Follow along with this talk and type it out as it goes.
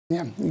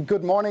Yeah,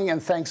 good morning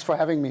and thanks for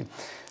having me.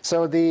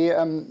 So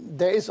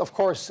there is, of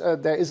course,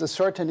 there is a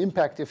certain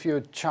impact if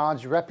you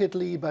charge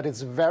rapidly, but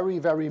it's very,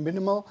 very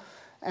minimal.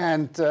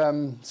 And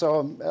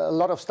so a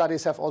lot of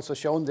studies have also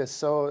shown this.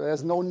 So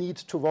there's no need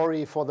to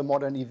worry for the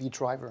modern EV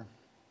driver.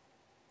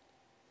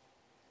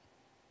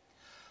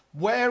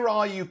 Where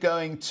are you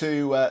going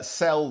to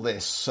sell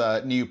this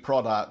new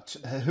product?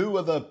 Who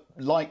are the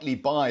likely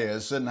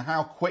buyers and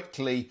how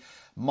quickly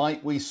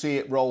might we see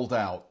it rolled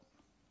out?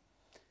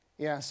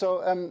 Yeah,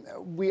 so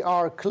we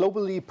are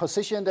globally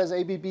positioned as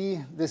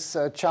ABB. This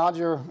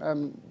charger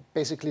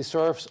basically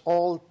serves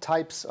all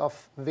types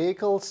of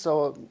vehicles,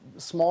 so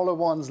smaller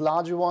ones,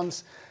 larger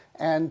ones,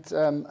 and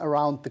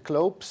around the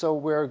globe. So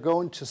we're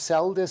going to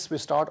sell this. We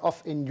start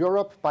off in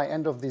Europe by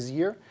end of this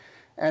year,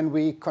 and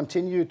we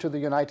continue to the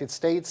United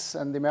States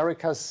and the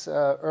Americas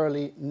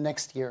early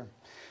next year.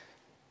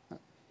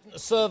 A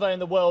survey in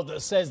the world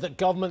that says that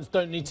governments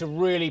don't need to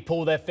really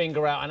pull their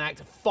finger out and act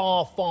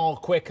far, far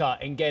quicker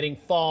in getting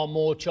far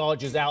more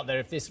chargers out there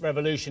if this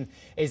revolution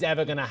is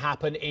ever going to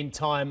happen in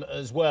time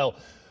as well.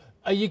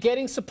 Are you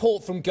getting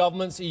support from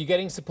governments? Are you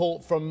getting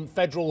support from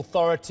federal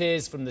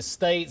authorities, from the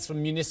states,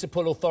 from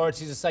municipal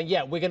authorities to say,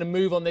 yeah, we're going to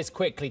move on this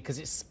quickly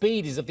because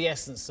speed is of the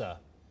essence, sir?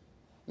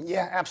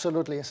 Yeah,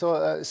 absolutely.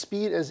 So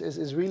speed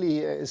is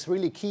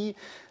really key.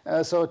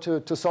 So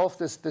to solve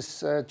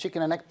this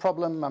chicken and egg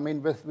problem, I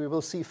mean, we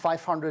will see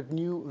 500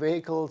 new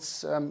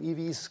vehicles,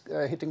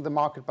 EVs, hitting the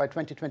market by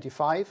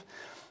 2025.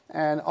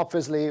 And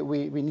obviously,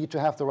 we need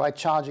to have the right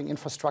charging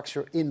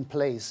infrastructure in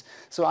place.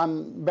 So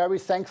I'm very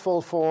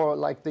thankful for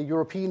like the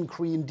European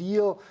Green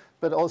Deal,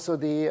 but also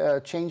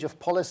the change of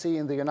policy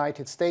in the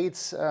United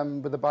States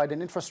with the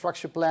Biden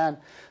infrastructure plan.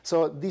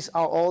 So these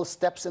are all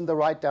steps in the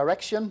right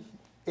direction.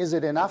 Is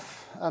it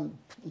enough?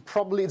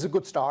 Probably it's a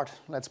good start.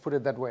 Let's put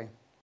it that way.